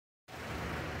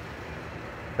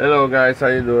Hello guys, how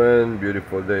you doing?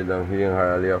 Beautiful day down here in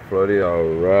Hialeah, Florida.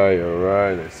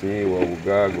 Alright, let's see what we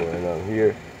got going on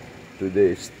here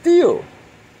today. STIHL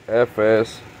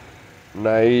FS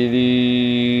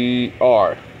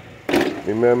 90R.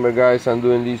 Remember guys, I'm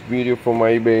doing this video for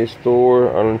my eBay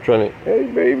store. I'm trying to, hey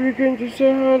baby, can't you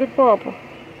say hi to Papa?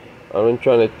 I'm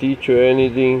trying to teach you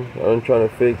anything. I'm trying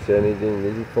to fix anything.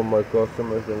 This is for my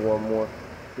customers that want more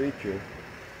feature.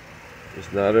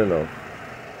 It's not enough.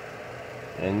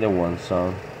 And the one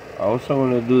sound. I also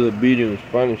want to do the video in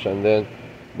Spanish and then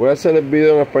voy a hacer el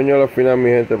video en español al final,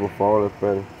 mi gente, por favor,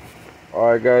 esperen.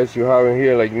 Alright guys, you have it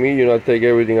here like me, you know, take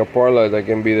everything apart like I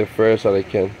can be the first that I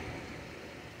can.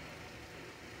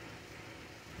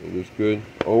 It looks good.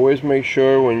 Always make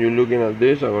sure when you're looking at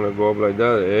this, I'm gonna go up like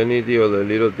that. Anything of the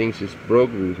little things is broke,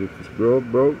 because if it's broke,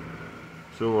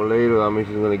 sooner or later that means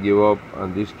it's gonna give up.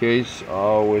 In this case, I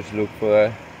always look for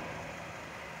that.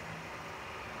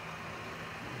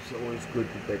 It's always good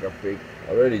to take a peek.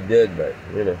 I already did, but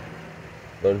you know,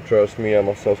 don't trust me, I'm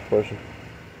a salesperson.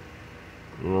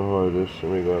 You know how it is.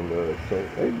 Let me go on the other side.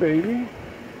 Hey baby,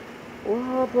 what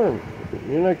happened?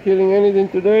 You're not killing anything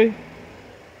today?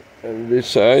 And this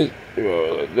side, you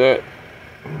go like that.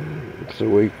 That's the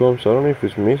way it comes. I don't know if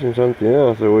it's missing something. Yeah,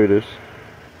 that's the way it is.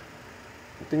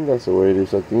 I think that's the way it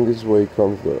is. I think this is the way it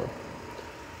comes though.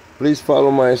 Please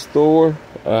follow my store.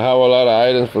 I have a lot of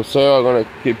items for sale. I'm gonna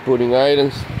keep putting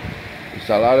items. It's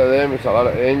a lot of them. It's a lot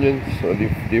of engines, so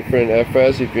different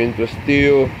FS. If you're into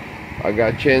steel, I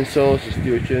got chainsaws,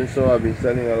 steel chainsaw. I've been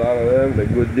selling a lot of them. They're a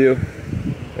good deal.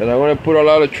 And I'm gonna put a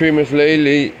lot of trimmers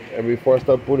lately, and before I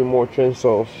start putting more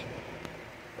chainsaws.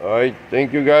 Alright,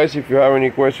 thank you guys. If you have any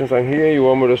questions on here, you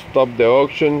want me to stop the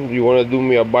auction, you want to do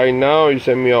me a buy now, you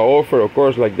send me an offer, of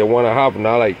course, like the one I have,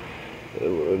 not like,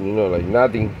 you know, like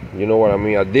nothing, you know what I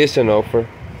mean, a decent offer.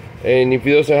 And if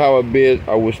it doesn't have a bid,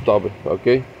 I will stop it,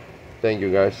 okay? Thank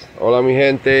you guys. Hola mi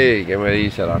gente, ¿qué me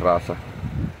dice la raza?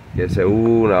 Que se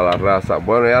una a la raza.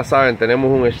 Bueno, ya saben,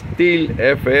 tenemos un STIHL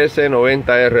FS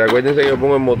 90R. Acuérdense que yo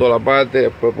pongo el motor aparte,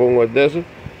 después pongo el de eso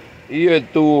y el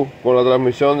tubo con la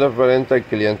transmisión referente al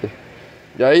cliente.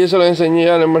 Y ahí se lo enseñé,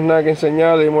 ya no hay más nada que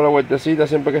enseñar. Le dimos la vueltecita,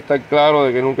 siempre que está claro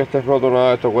de que nunca esté roto nada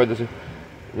de esto. Acuérdense,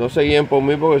 no se guíen por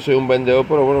mí porque soy un vendedor,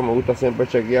 pero bueno, me gusta siempre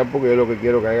chequear porque yo lo que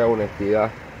quiero que haya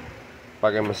honestidad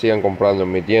para que me sigan comprando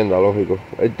en mi tienda, lógico.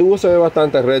 El tubo se ve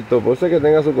bastante recto, por eso que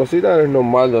tenga su cosita es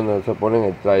normal donde se pone en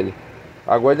el trailer.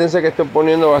 Acuérdense que estoy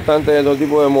poniendo bastante de todo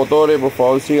tipo de motores, por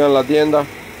favor sigan la tienda.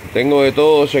 Tengo de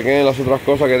todo, chequen las otras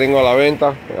cosas que tengo a la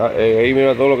venta. Ahí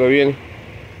mira todo lo que viene.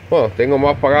 Bueno, tengo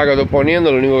más para acá que estoy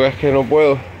poniendo, lo único que es que no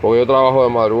puedo, porque yo trabajo de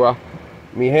madrugada.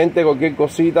 Mi gente, cualquier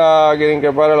cosita quieren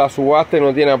que pare la subasta y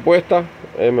no tiene apuesta,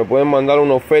 me pueden mandar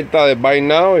una oferta de buy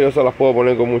now y yo se las puedo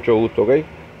poner con mucho gusto, ¿ok?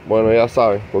 Bueno, ya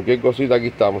saben, cualquier cosita aquí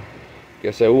estamos.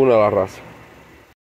 Que se una la raza.